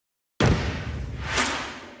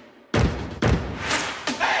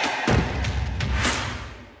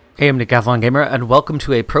Hey, I'm Decathlon Gamer, and welcome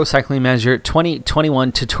to a Pro Cycling Manager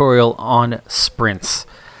 2021 tutorial on sprints.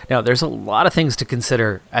 Now, there's a lot of things to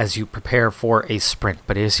consider as you prepare for a sprint,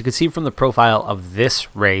 but as you can see from the profile of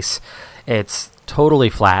this race, it's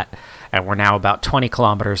totally flat, and we're now about 20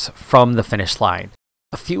 kilometers from the finish line.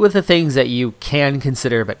 A few of the things that you can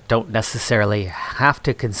consider, but don't necessarily have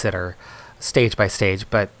to consider stage by stage,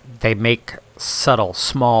 but they make subtle,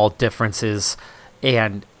 small differences,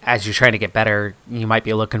 and as you're trying to get better, you might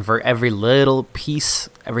be looking for every little piece,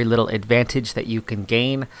 every little advantage that you can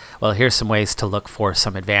gain. Well, here's some ways to look for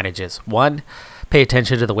some advantages. One, pay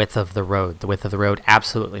attention to the width of the road. The width of the road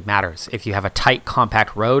absolutely matters. If you have a tight,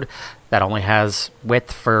 compact road that only has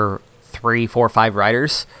width for 3, 4, 5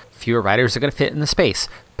 riders, fewer riders are going to fit in the space.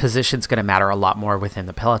 Position's going to matter a lot more within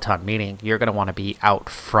the peloton, meaning you're going to want to be out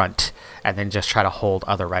front and then just try to hold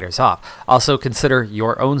other riders off. Also consider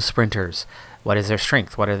your own sprinters. What is their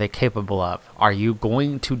strength? What are they capable of? Are you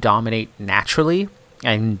going to dominate naturally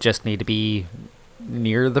and just need to be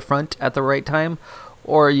near the front at the right time?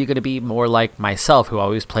 Or are you going to be more like myself, who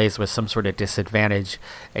always plays with some sort of disadvantage,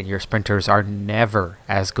 and your sprinters are never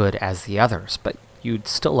as good as the others, but you'd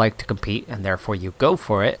still like to compete, and therefore you go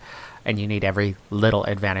for it, and you need every little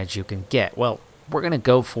advantage you can get? Well, we're going to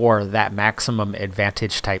go for that maximum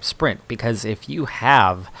advantage type sprint, because if you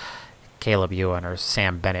have Caleb Ewan or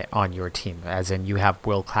Sam Bennett on your team, as in you have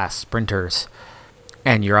world-class sprinters,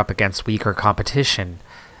 and you're up against weaker competition,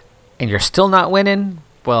 and you're still not winning,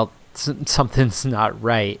 well, something's not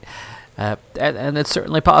right. And it's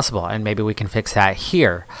certainly possible, and maybe we can fix that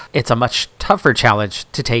here. It's a much tougher challenge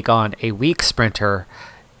to take on a weak sprinter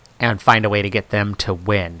and find a way to get them to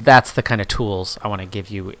win. That's the kind of tools I want to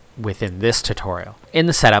give you within this tutorial. In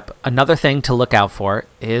the setup, another thing to look out for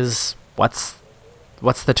is what's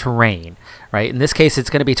the terrain, right? In this case, it's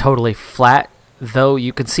going to be totally flat, though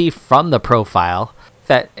you can see from the profile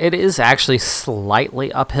that it is actually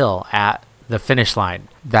slightly uphill at the finish line.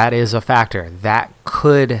 That is a factor. That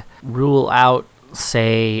could rule out,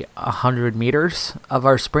 say, 100 meters of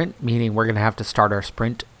our sprint, meaning we're going to have to start our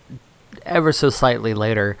sprint ever so slightly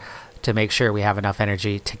later to make sure we have enough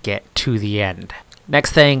energy to get to the end.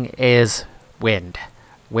 Next thing is wind.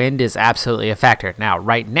 Wind is absolutely a factor. Now,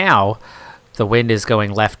 right now, the wind is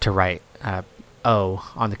going left to right.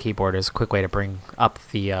 O on the keyboard is a quick way to bring up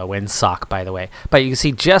the windsock, by the way. But you can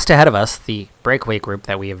see just ahead of us the breakaway group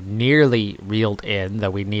that we have nearly reeled in,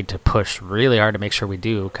 that we need to push really hard to make sure we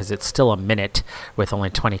do, because it's still a minute with only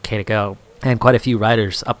 20k to go, and quite a few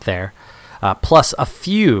riders up there, plus a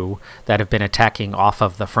few that have been attacking off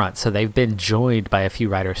of the front. So they've been joined by a few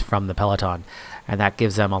riders from the peloton, and that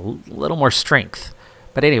gives them a little more strength.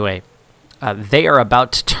 But anyway, they are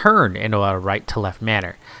about to turn into a right to left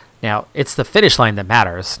manner. Now, it's the finish line that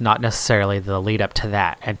matters, not necessarily the lead up to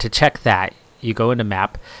that. And to check that, you go into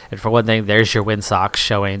map, and for one thing, there's your windsock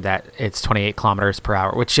showing that it's 28 kilometers per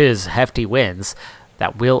hour, which is hefty winds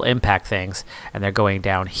that will impact things, and they're going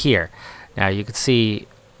down here. Now, you can see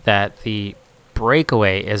that the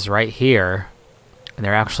breakaway is right here, and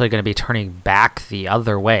they're actually going to be turning back the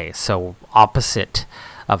other way, so opposite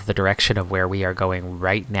of the direction of where we are going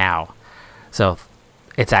right now. So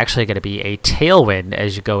it's actually going to be a tailwind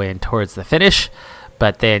as you go in towards the finish,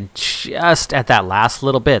 but then just at that last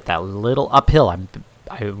little bit, that little uphill,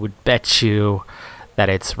 I would bet you that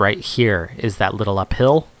it's right here is that little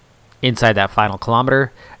uphill inside that final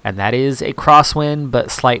kilometer, and that is a crosswind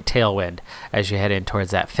but slight tailwind as you head in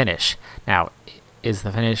towards that finish. Now, is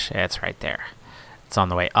the finish? It's right there. It's on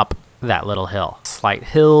the way up that little hill, slight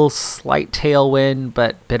tailwind,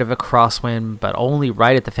 but bit of a crosswind, but only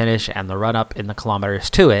right at the finish, and the run up in the kilometers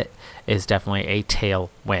to it is definitely a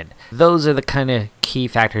tailwind. Those are the kind of key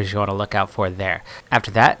factors you want to look out for there. After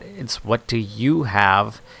that, it's what do you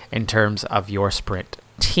have in terms of your sprint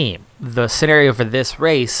team. The scenario for this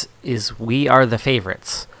race is we are the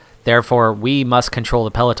favorites. Therefore, we must control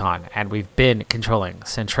the peloton, and we've been controlling.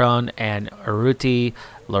 Centron and Urruti,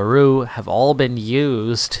 LaRue have all been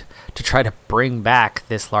used to try to bring back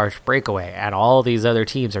this large breakaway, and all these other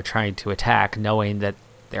teams are trying to attack, knowing that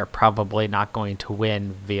they're probably not going to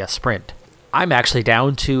win via sprint. I'm actually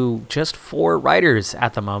down to just 4 riders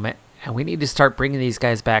at the moment, and we need to start bringing these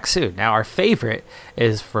guys back soon. Now, our favorite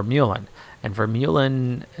is Vermeulen, and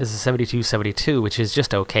Vermeulen is a 72-72, which is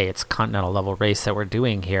just okay. It's a continental level race that we're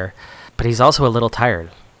doing here, but he's also a little tired.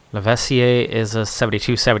 Levessier is a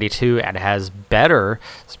 72-72 and has better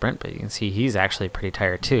sprint, but you can see he's actually pretty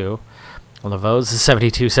tired too. Lavose is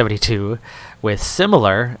 72-72 with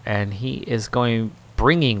similar, and he is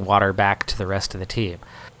bringing water back to the rest of the team.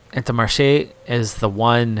 Intermarché is the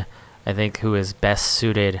one, I think, who is best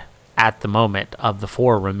suited at the moment of the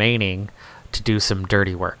 4 remaining to do some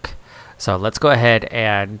dirty work. So let's go ahead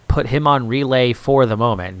and put him on relay for the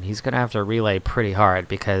moment. He's going to have to relay pretty hard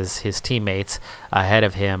because his teammates ahead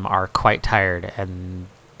of him are quite tired. And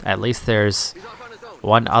at least there's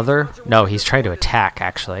one other. No, he's trying to attack,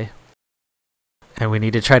 actually. And we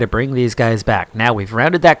need to try to bring these guys back. Now we've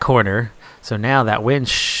rounded that corner. So now that wind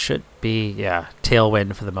should be, yeah,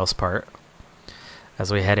 tailwind for the most part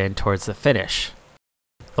as we head in towards the finish.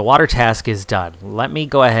 The water task is done. Let me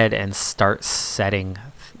go ahead and start setting.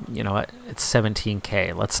 You know what? It's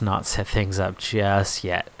 17K. Let's not set things up just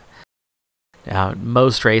yet. Now,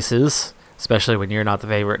 most races, especially when you're not the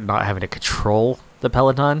favorite, not having to control the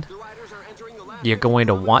peloton, you're going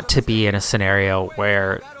to want to be in a scenario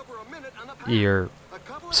where your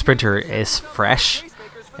sprinter is fresh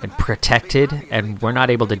and protected, and we're not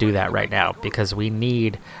able to do that right now because we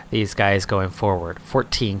need these guys going forward.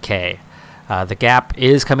 14K. The gap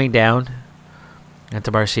is coming down.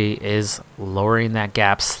 Intermarché is lowering that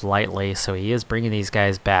gap slightly, so he is bringing these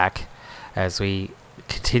guys back as we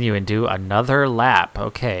continue and do another lap.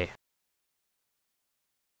 Okay.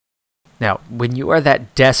 Now, when you are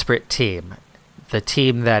that desperate team, the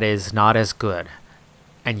team that is not as good,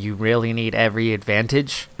 and you really need every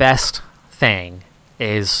advantage, best thing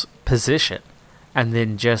is position, and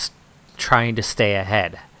then just trying to stay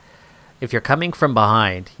ahead. If you're coming from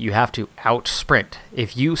behind, you have to out-sprint.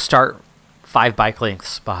 If you start 5 bike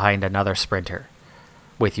lengths behind another sprinter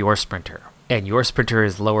with your sprinter, and your sprinter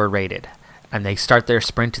is lower rated, and they start their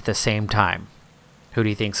sprint at the same time, who do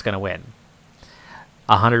you think's going to win?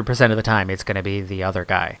 100% of the time, it's going to be the other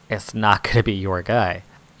guy. It's not going to be your guy.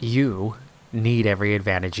 You need every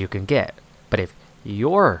advantage you can get. But if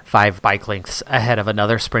you're 5 bike lengths ahead of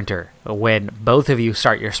another sprinter, when both of you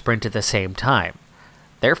start your sprint at the same time,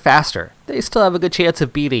 they're faster. They still have a good chance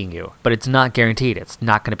of beating you, but it's not guaranteed. It's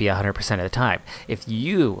not going to be 100% of the time. If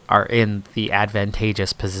you are in the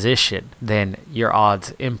advantageous position, then your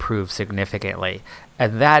odds improve significantly.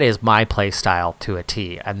 And that is my play style to a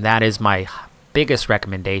T, and that is my biggest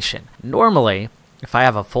recommendation. Normally, if I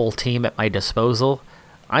have a full team at my disposal,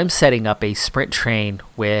 I'm setting up a sprint train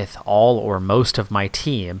with all or most of my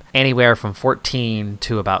team anywhere from 14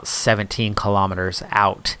 to about 17 kilometers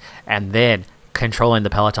out, and then controlling the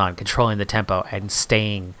peloton, controlling the tempo, and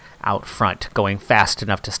staying out front, going fast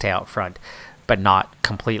enough to stay out front, but not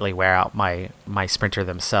completely wear out my sprinter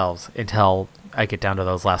themselves until I get down to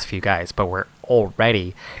those last few guys. But we're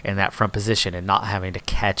already in that front position and not having to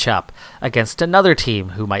catch up against another team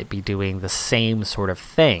who might be doing the same sort of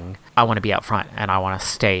thing. I want to be out front, and I want to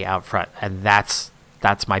stay out front, and that's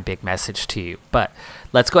my big message to you. But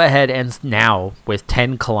let's go ahead and now, with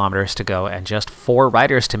 10 kilometers to go and just 4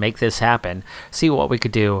 riders to make this happen, see what we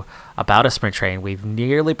could do about a sprint train. We've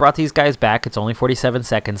nearly brought these guys back. It's only 47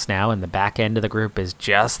 seconds now, and the back end of the group is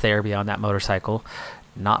just there beyond that motorcycle,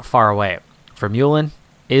 not far away. Vermeulen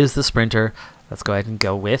is the sprinter. Let's go ahead and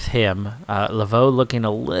go with him. Laveau looking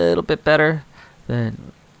a little bit better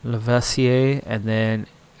than Lavassier, and then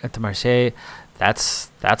Intermarché. That's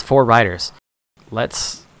 4 riders.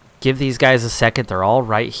 Let's give these guys a second. They're all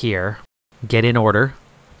right here. Get in order.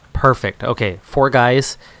 Perfect. Okay, 4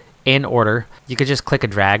 guys in order. You could just click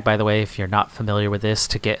and drag, by the way, if you're not familiar with this,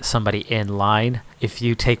 to get somebody in line. If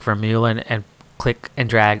you take Vermeulen and click and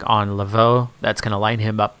drag on Laveau, that's going to line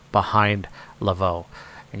him up behind Laveau.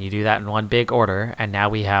 And you do that in one big order, and now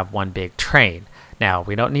we have one big train. Now,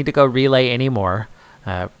 we don't need to go relay anymore.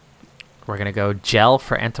 We're going to go gel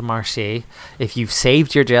for Intermarché. If you've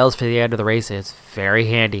saved your gels for the end of the race, it's very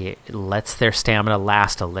handy. It lets their stamina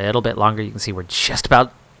last a little bit longer. You can see we're just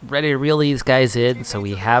about ready to reel these guys in, so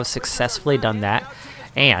we have successfully done that.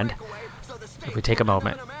 And if we take a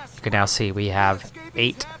moment, you can now see we have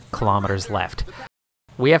 8 kilometers left.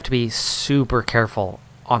 We have to be super careful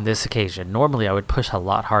on this occasion. Normally I would push a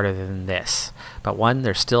lot harder than this, but one,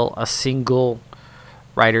 there's still a single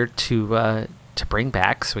rider to bring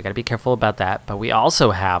back, so we got to be careful about that. But we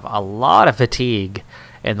also have a lot of fatigue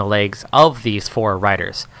in the legs of these 4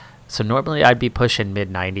 riders. So normally I'd be pushing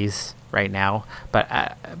mid-90s right now,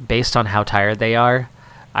 but based on how tired they are,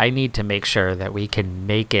 I need to make sure that we can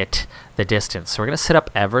make it the distance. So we're going to sit up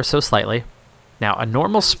ever so slightly. Now, a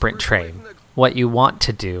normal sprint train, what you want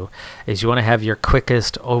to do is you want to have your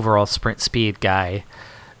quickest overall sprint speed guy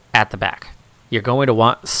at the back. You're going to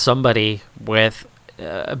want somebody with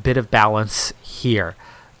a bit of balance here.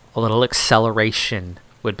 A little acceleration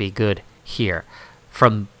would be good here.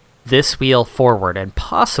 From this wheel forward, and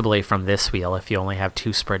possibly from this wheel if you only have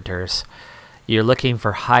 2 sprinters, you're looking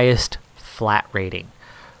for highest flat rating.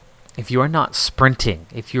 If you are not sprinting,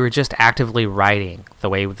 if you are just actively riding the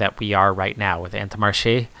way that we are right now with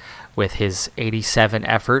Intermarché, with his 87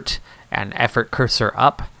 effort and effort cursor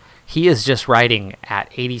up, he is just riding at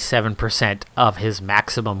 87% of his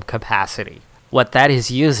maximum capacity. What that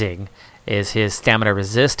is using is his stamina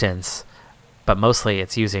resistance, but mostly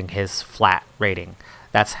it's using his flat rating.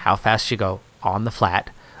 That's how fast you go on the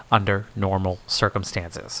flat under normal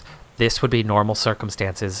circumstances. This would be normal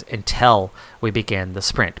circumstances until we begin the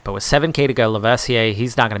sprint. But with 7K to go, Lavoisier,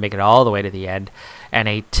 he's not going to make it all the way to the end. And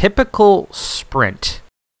a typical sprint,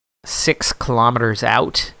 6 kilometers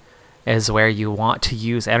out, is where you want to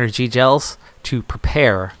use energy gels to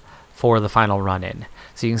prepare for the final run-in.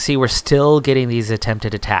 So you can see we're still getting these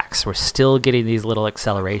attempted attacks. We're still getting these little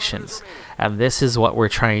accelerations. And this is what we're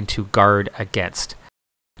trying to guard against.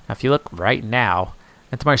 Now, if you look right now,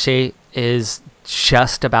 Intermarché is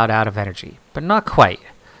just about out of energy, but not quite.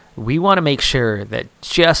 We want to make sure that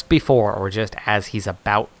just before or just as he's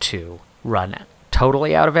about to run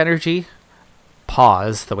totally out of energy,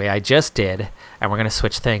 pause the way I just did, and we're going to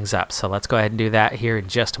switch things up. So let's go ahead and do that here in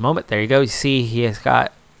just a moment. There you go. You see he has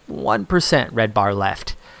got 1% red bar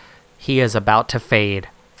left. He is about to fade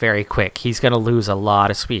very quick. He's going to lose a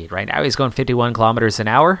lot of speed. Right now he's going 51 kilometers an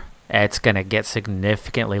hour. It's going to get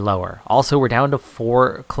significantly lower. Also, we're down to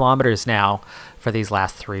 4 kilometers now for these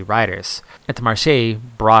last 3 riders. Intermarché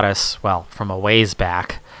brought us, well, from a ways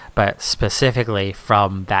back, but specifically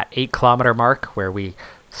from that 8 kilometer mark where we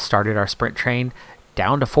started our sprint train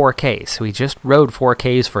down to 4K. So he just rode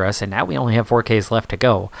 4Ks for us, and now we only have 4Ks left to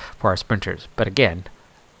go for our sprinters. But again,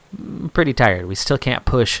 pretty tired. We still can't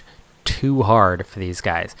push too hard for these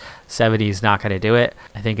guys. 70 is not going to do it.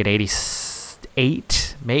 I think at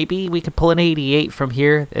 88, maybe we could pull an 88 from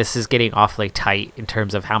here. This is getting awfully tight in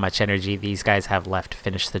terms of how much energy these guys have left to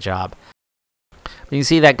finish the job. You can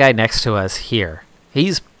see that guy next to us here.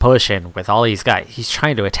 He's pushing with all these guys. He's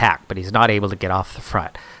trying to attack, but he's not able to get off the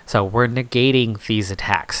front. So we're negating these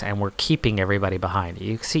attacks, and we're keeping everybody behind.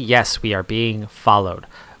 You can see, yes, we are being followed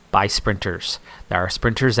by sprinters. There are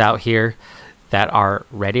sprinters out here that are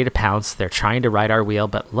ready to pounce. They're trying to ride our wheel,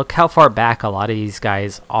 but look how far back a lot of these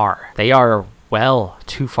guys are. They are well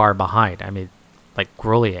too far behind. I mean, like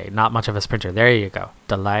Grolier, not much of a sprinter. There you go.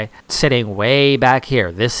 Delay sitting way back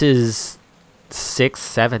here. This is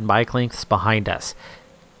 6-7 bike lengths behind us.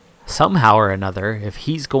 Somehow or another, if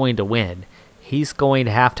he's going to win, he's going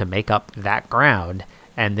to have to make up that ground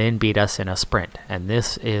and then beat us in a sprint. And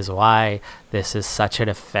this is why this is such an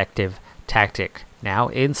effective tactic. Now,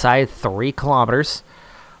 inside 3 kilometers,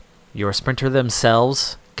 your sprinter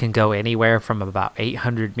themselves can go anywhere from about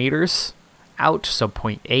 800 meters out, so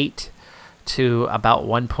 0.8 to about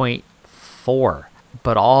 1.4.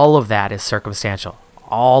 But all of that is circumstantial.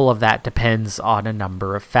 All of that depends on a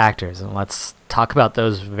number of factors, and let's talk about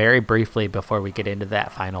those very briefly before we get into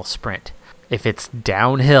that final sprint. If it's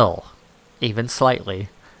downhill, even slightly,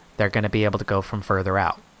 they're going to be able to go from further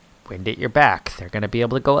out. Wind at your back, they're going to be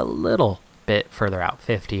able to go a little bit further out,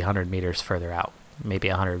 50, 100 meters further out, maybe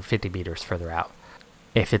 150 meters further out.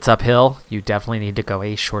 If it's uphill, you definitely need to go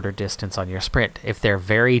a shorter distance on your sprint. If they're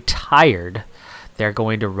very tired, they're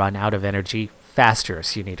going to run out of energy faster,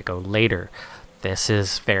 so you need to go later. This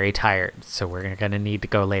is very tired, so we're going to need to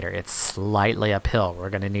go later. It's slightly uphill. We're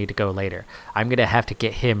going to need to go later. I'm going to have to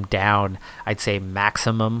get him down, I'd say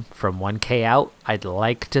maximum from 1K out. I'd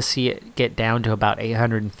like to see it get down to about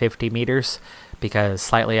 850 meters because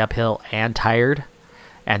slightly uphill and tired,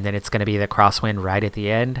 and then it's going to be the crosswind right at the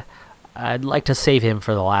end. I'd like to save him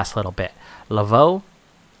for the last little bit. Laveau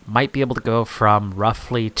might be able to go from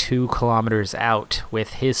roughly 2 kilometers out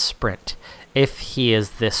with his sprint if he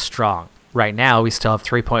is this strong. Right now, we still have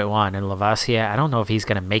 3.1, and Lavoisier, I don't know if he's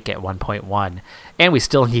going to make it 1.1, and we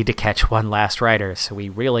still need to catch one last rider, so we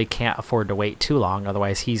really can't afford to wait too long,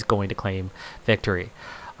 otherwise he's going to claim victory.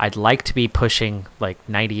 I'd like to be pushing like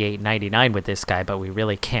 98, 99 with this guy, but we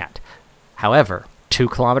really can't. However, 2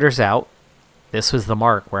 kilometers out, this was the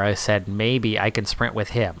mark where I said maybe I can sprint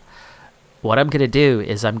with him. What I'm going to do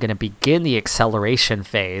is I'm going to begin the acceleration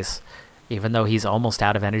phase, even though he's almost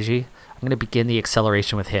out of energy. I'm going to begin the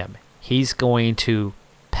acceleration with him. He's going to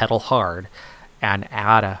pedal hard and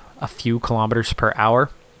add a few kilometers per hour.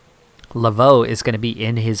 Laveau is going to be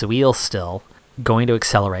in his wheel still, going to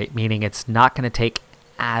accelerate, meaning it's not going to take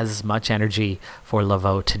as much energy for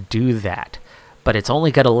Laveau to do that. But it's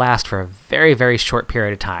only going to last for a very, very short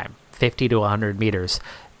period of time, 50 to 100 meters,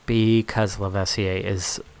 because Lavoisier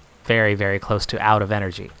is very, very close to out of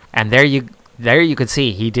energy. And there you could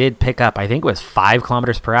see he did pick up, I think it was 5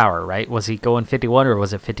 kilometers per hour, right? Was he going 51 or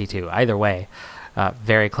was it 52? Either way,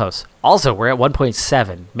 very close. Also, we're at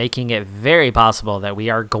 1.7, making it very possible that we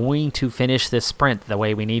are going to finish this sprint the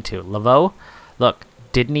way we need to. Laveau, look,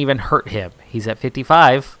 didn't even hurt him. He's at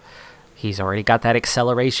 55. He's already got that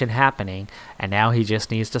acceleration happening, and now he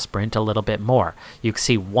just needs to sprint a little bit more. You can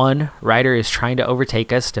see one rider is trying to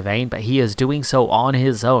overtake us, Devane, but he is doing so on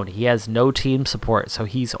his own. He has no team support, so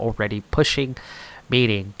he's already pushing,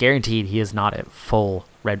 meaning guaranteed he is not at full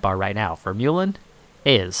red bar right now. Vermeulen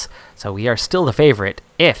is, so we are still the favorite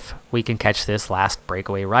if we can catch this last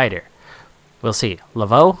breakaway rider. We'll see.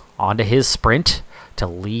 Laveau onto his sprint to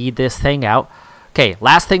lead this thing out. Okay,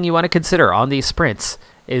 last thing you want to consider on these sprints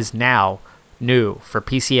is now new for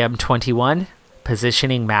PCM 21.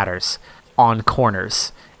 Positioning matters on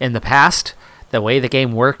corners. In the past, the way the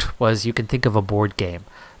game worked was you can think of a board game.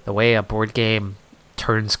 The way a board game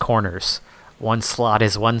turns corners. One slot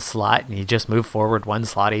is one slot, and you just move forward one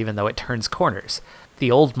slot even though it turns corners.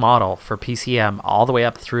 The old model for PCM all the way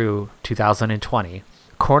up through 2020,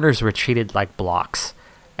 corners were treated like blocks.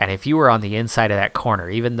 And if you were on the inside of that corner,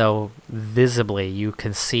 even though visibly you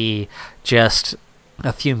can see just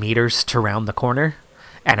a few meters to round the corner,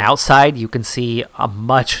 and outside you can see a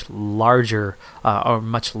much larger or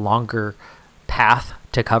much longer path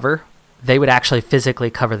to cover, they would actually physically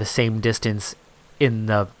cover the same distance in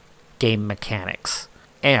the game mechanics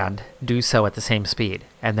and do so at the same speed.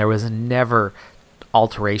 And there was never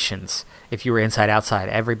alterations. If you were inside outside,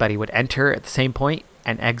 everybody would enter at the same point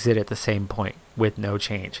and exit at the same point with no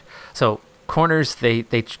change. So corners, they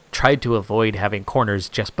tried to avoid having corners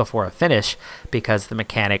just before a finish because the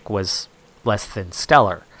mechanic was less than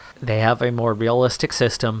stellar. They have a more realistic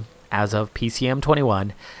system as of PCM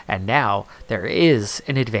 21, and now there is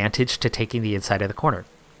an advantage to taking the inside of the corner.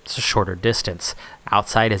 It's a shorter distance.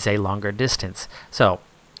 Outside is a longer distance. So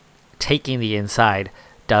taking the inside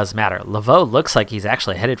does matter. Laveau looks like he's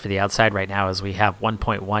actually headed for the outside right now as we have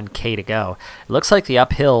 1.1k to go. It looks like the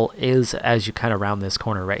uphill is as you kind of round this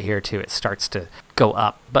corner right here too. It starts to go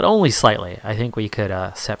up, but only slightly. I think we could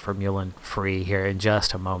set Vermeulen free here in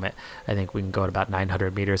just a moment. I think we can go at about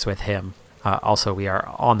 900 meters with him. Also, we are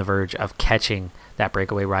on the verge of catching that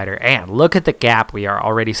breakaway rider. And look at the gap we are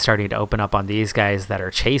already starting to open up on these guys that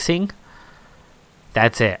are chasing.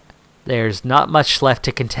 That's it. There's not much left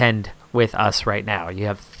to contend with us right now. You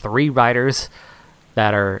have 3 riders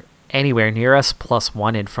that are anywhere near us plus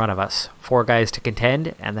 1 in front of us. 4 guys to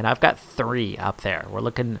contend, and then I've got 3 up there. We're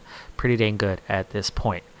looking pretty dang good at this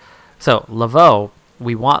point. So Laveau,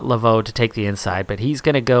 we want Laveau to take the inside, but he's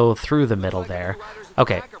going to go through the middle there.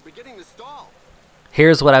 Okay.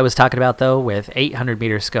 Here's what I was talking about though with 800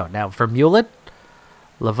 meters to go. Now Vermeulen,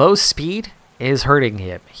 Laveau's speed is hurting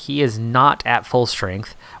him. He is not at full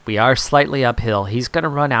strength. We are slightly uphill. He's going to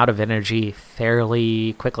run out of energy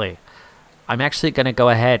fairly quickly. I'm actually going to go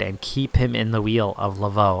ahead and keep him in the wheel of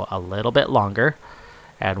Laveau a little bit longer.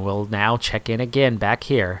 And we'll now check in again back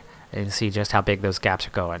here and see just how big those gaps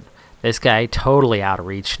are going. This guy totally out of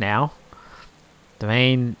reach now.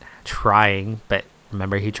 Devane trying, but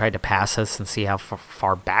remember he tried to pass us and see how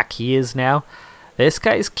far back he is now. This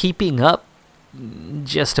guy's keeping up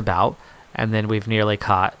just about. And then we've nearly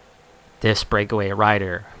caught this breakaway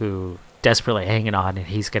rider who desperately hanging on, and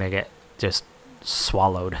he's going to get just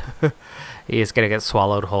swallowed. He is going to get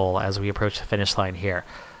swallowed whole as we approach the finish line here.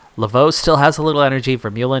 Laveau still has a little energy.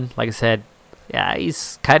 Vermeulen, like I said, yeah,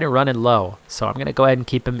 he's kind of running low. So I'm going to go ahead and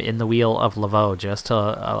keep him in the wheel of Laveau just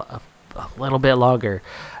a little bit longer,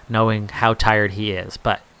 knowing how tired he is.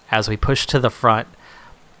 But as we push to the front,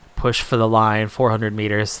 push for the line, 400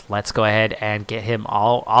 meters. Let's go ahead and get him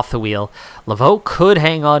all off the wheel. Laveau could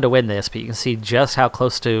hang on to win this, but you can see just how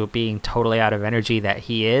close to being totally out of energy that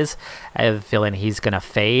he is. I have a feeling he's going to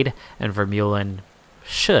fade, and Vermeulen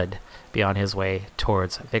should be on his way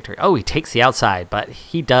towards victory. Oh, he takes the outside, but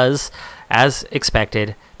he does, as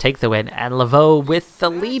expected, take the win. And Laveau with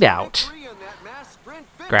the lead out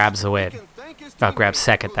grabs the win. Grabs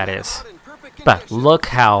second, that is. But look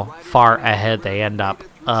how far ahead they end up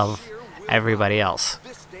of everybody else.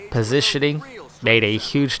 Positioning made a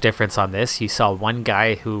huge difference on this. You saw one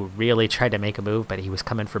guy who really tried to make a move, but he was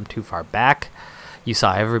coming from too far back. You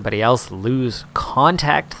saw everybody else lose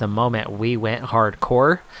contact the moment we went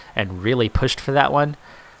hardcore and really pushed for that one.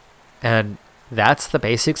 And that's the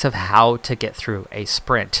basics of how to get through a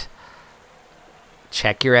sprint.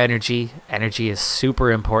 Check your energy. Energy is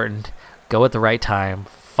super important. Go at the right time.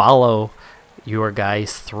 Follow your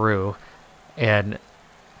guys through and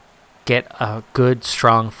get a good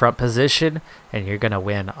strong front position, and you're going to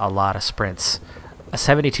win a lot of sprints. A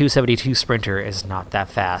 72-72 sprinter is not that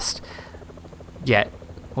fast, yet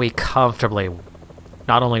we comfortably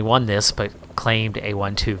not only won this but claimed a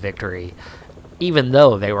 1-2 victory, even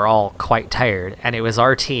though they were all quite tired, and it was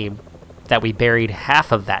our team that we buried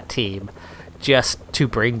half of that team just to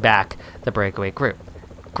bring back the breakaway group.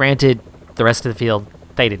 Granted, the rest of the field,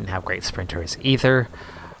 They didn't have great sprinters either,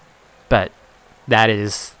 but that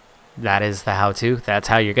is the how-to. That's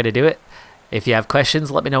how you're going to do it. If you have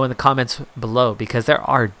questions, let me know in the comments below, because there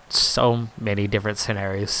are so many different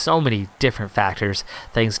scenarios, so many different factors,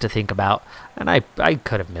 things to think about, and I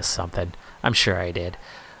could have missed something. I'm sure I did.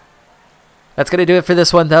 That's going to do it for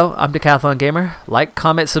this one, though. I'm Decathlon Gamer. Like,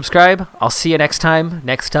 comment, subscribe. I'll see you next time.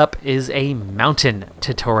 Next up is a mountain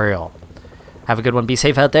tutorial. Have a good one. Be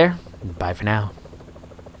safe out there. Bye for now.